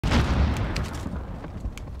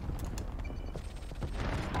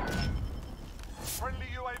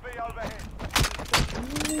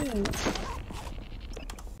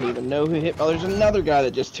don't even know who hit. Oh, there's another guy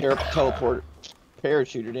that just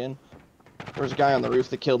parachuted in. There's a guy on the roof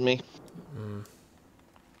that killed me.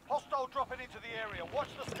 Hostile dropping into the area. Watch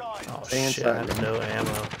the skies. Oh shit, I have no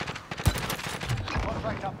ammo.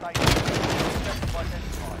 Contract update.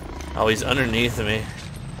 Oh, he's underneath me.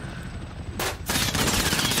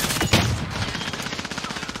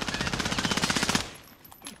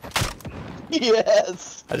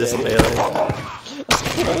 Yes! I just melee.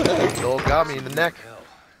 Joel got me in the neck.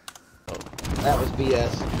 That was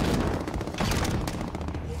BS.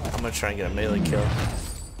 I'm gonna try and get a melee kill.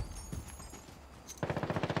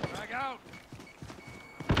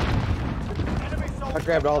 I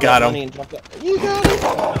grabbed all Got that him. money and jumped up. You got it!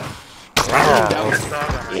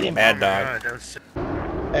 Get him. Bad dog.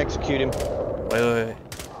 Execute him. Wait.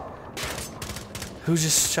 Who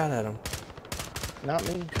just shot at him? Not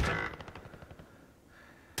me.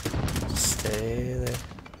 Stay there.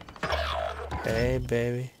 Hey,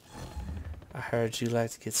 baby. I heard you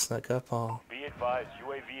like to get snuck up on. Be advised,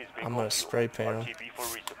 UAV is bingo. I'm gonna spray paint him. RTB for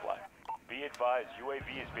resupply. Be advised,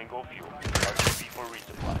 UAV is bingo fuel. RTB for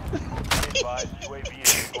resupply. Be advised, UAV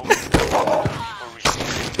is bingo fuel. RTB for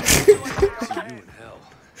resupply. See you in hell.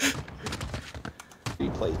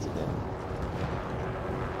 Replays again.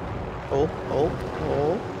 Oh.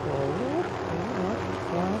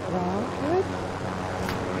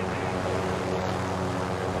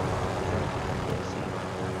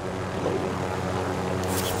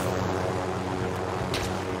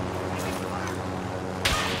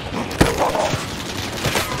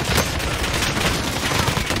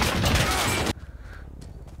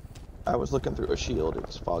 I was looking through a shield, it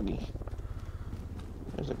was foggy.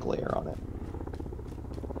 There's a glare on it.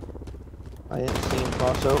 I didn't see him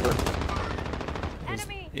cross over.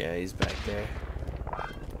 Yeah, he's back there.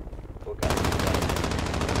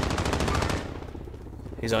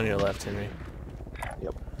 He's on your left, Henry.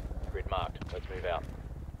 Yep. Grid marked. Let's move out.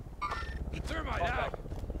 Thermite out.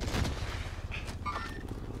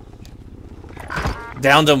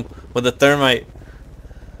 Downed him with a thermite.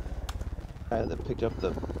 Guy that picked up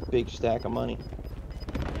the big stack of money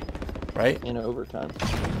Right? in overtime.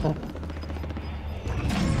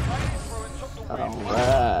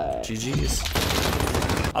 Alright. GG's.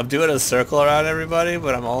 I'm doing a circle around everybody,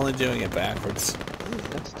 but I'm only doing it backwards.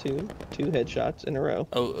 That's two headshots in a row.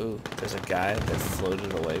 Oh, there's a guy that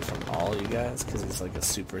floated away from all you guys because he's like a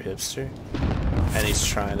super hipster. And he's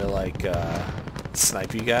trying to like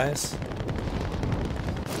snipe you guys.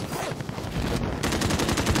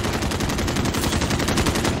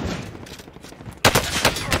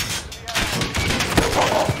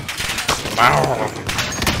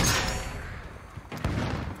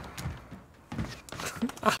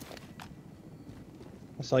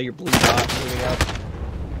 I saw your blue dot moving up.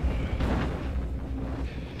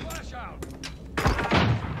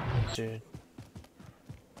 Dude.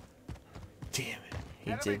 Damn it.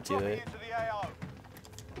 He did do it.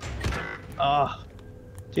 Ah,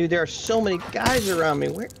 dude, there are so many guys around me.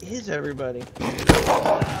 Where is everybody?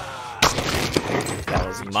 That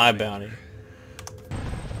was my bounty.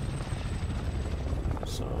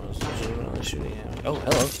 So I was legitimately shooting at me. Oh,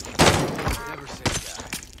 hello.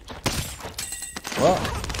 Well,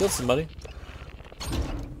 killed somebody.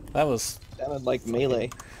 That was... Sounded like melee.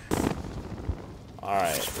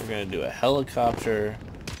 Alright, we're gonna do a helicopter.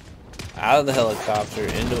 Out of the helicopter,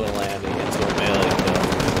 into a landing, into a melee kill.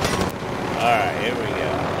 Alright, here we go.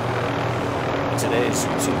 Today's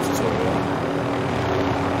YouTube tutorial.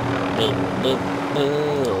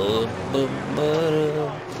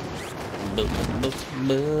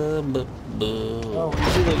 Oh,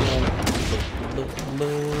 shoot again.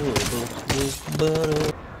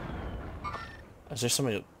 Is there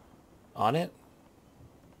somebody on it?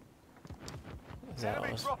 Is that what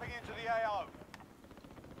it was? Dropping into the AO.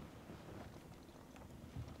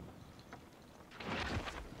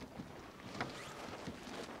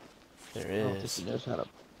 There I don't think is. he knows how to.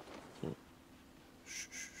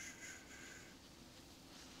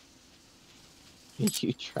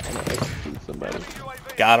 You trying to execute somebody?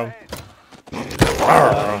 Got him.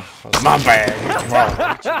 My bad.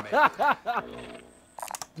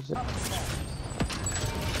 Is it-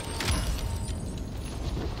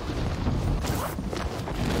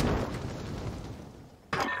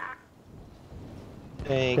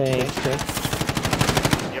 Thanks.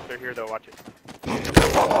 Yep, they're here though. Watch it.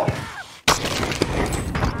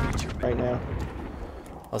 Right now.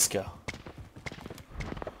 Let's go.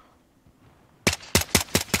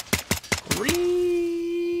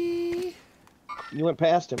 You went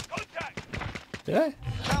past him. Did I?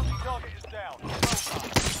 Bounty target is down.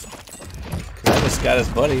 I just got his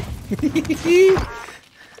buddy.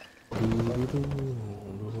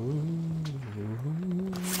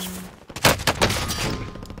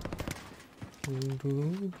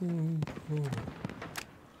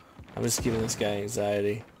 I'm just giving this guy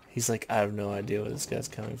anxiety. He's like, I have no idea where this guy's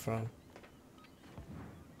coming from.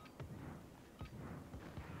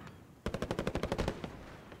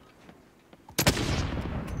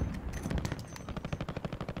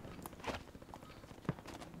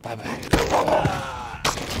 Bye-bye.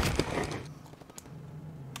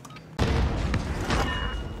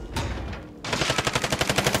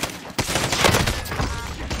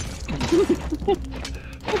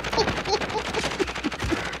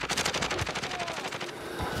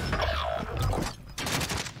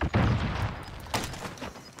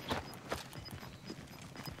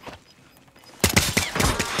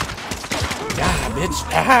 Bitch.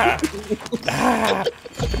 Ah! Ah!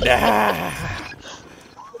 Ah!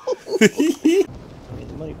 The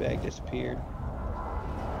money bag disappeared.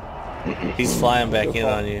 He's flying back in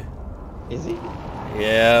on you. Is he?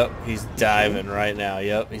 Yep, he's diving right now.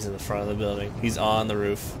 Yep, he's in the front of the building. He's on the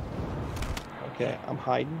roof. Okay, I'm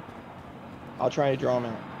hiding. I'll try to draw him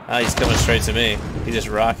out. Ah, he's coming straight to me. He just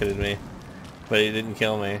rocketed me, but he didn't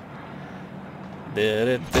kill me.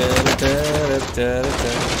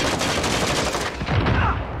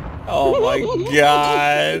 Oh my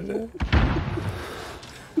god.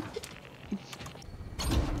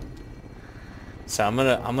 So I'm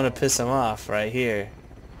gonna piss him off right here.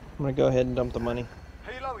 I'm gonna go ahead and dump the money.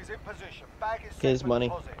 Helo is in position. Bag is His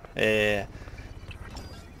money. Yeah.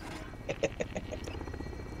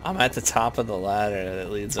 I'm at the top of the ladder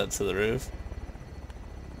that leads up to the roof.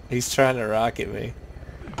 He's trying to rocket me.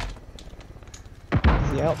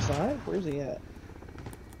 Is he outside? Where's he at?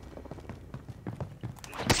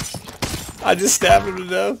 I just stabbed him to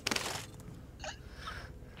death.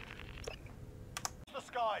 The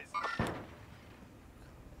skies.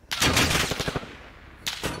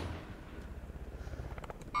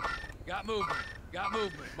 Got movement. Got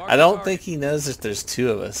movement. Mark I the don't target. think he knows that there's two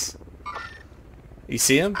of us. You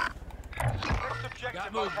see him? Next objective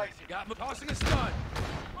Got movement. located. Got movement. Tossing a stun.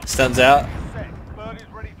 Stun's out. Set. Bird is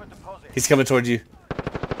ready for deposit. He's coming towards you.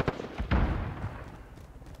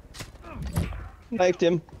 Knifed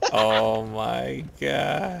him. Oh my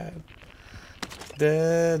god.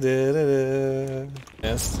 Da, da, da, da.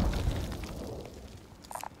 Missed.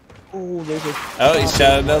 Oh, there's a. Oh, he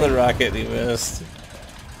shot another rocket and he missed.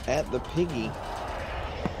 At the piggy.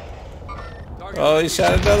 Target Oh, he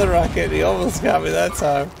shot another rocket and he almost got me that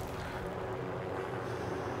time.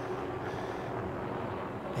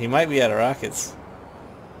 He might be out of rockets.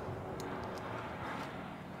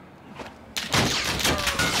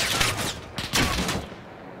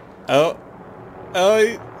 Oh. Oh,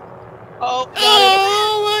 he... Oh,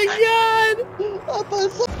 Oh my god!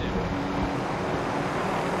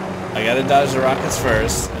 I gotta dodge the rockets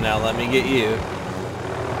first, and now let me get you.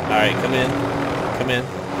 Alright, come in. Come in.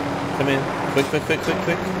 Come in. Quick, quick, quick, quick,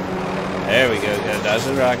 quick. There we go. Gotta dodge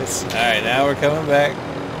the rockets. Alright, now we're coming back.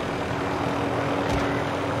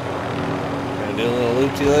 Gonna do a little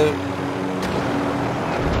loop-de-loop.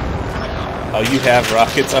 Oh, you have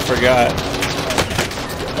rockets? I forgot.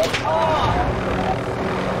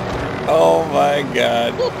 Oh my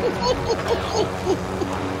god.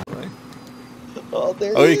 Oh,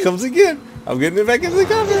 there Oh, he he is. comes again. I'm getting it back into the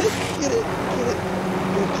cover. Get it, get it, get it.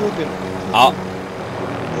 Go clip him. I'll,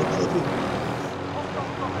 Go clip him.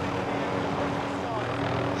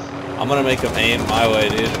 I'm gonna make him aim my way,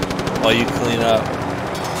 dude, while you clean up.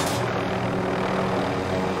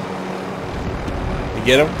 You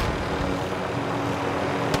get him?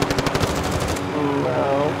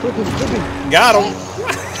 No. Clip him, clip him. Got him.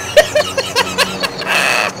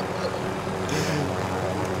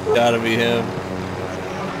 Gotta be him.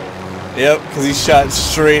 Yep, because he shot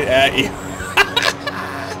straight at you.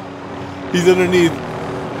 He's underneath.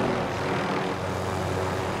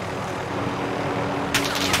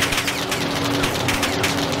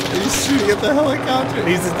 He's shooting at the helicopter.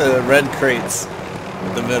 He's at the red crates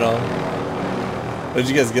in the middle. Did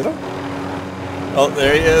you guys get him? Oh,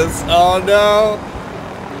 there he is. Oh no.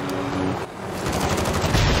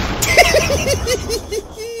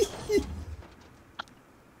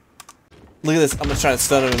 Look at this. I'm gonna try and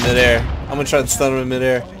stun him in midair. I'm gonna try and stun him in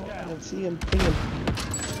midair. I don't see him. Ping him.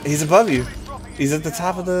 He's above you. He's at the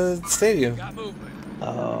top of the stadium. got movement.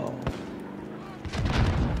 Oh.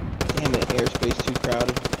 Damn it, airspace too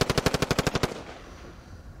crowded.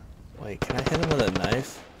 Wait, can I hit him with a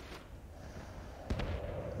knife?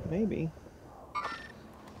 Maybe.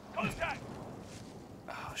 Contact.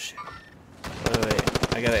 Oh shit.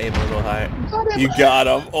 Wait. I gotta aim a little higher. You got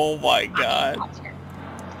him. Oh my god.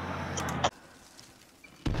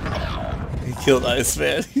 killed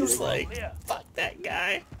Iceman. He's like, fuck that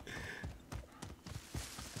guy.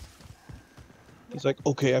 He's like,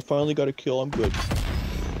 okay, I finally got a kill. I'm good.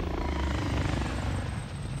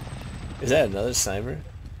 Is that another sniper?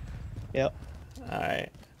 Yep.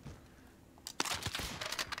 Alright.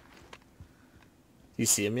 You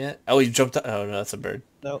see him yet? Oh, he jumped up. Oh, no, that's a bird.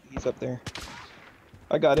 No, he's up there.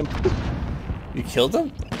 I got him. You killed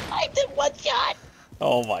him? I did one shot.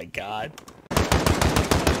 Oh my god.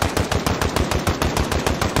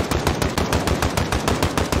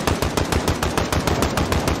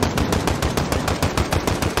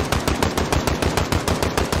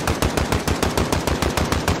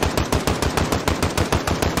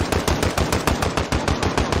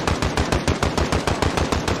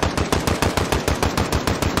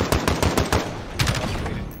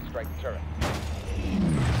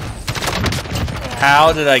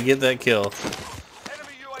 How did I get that kill?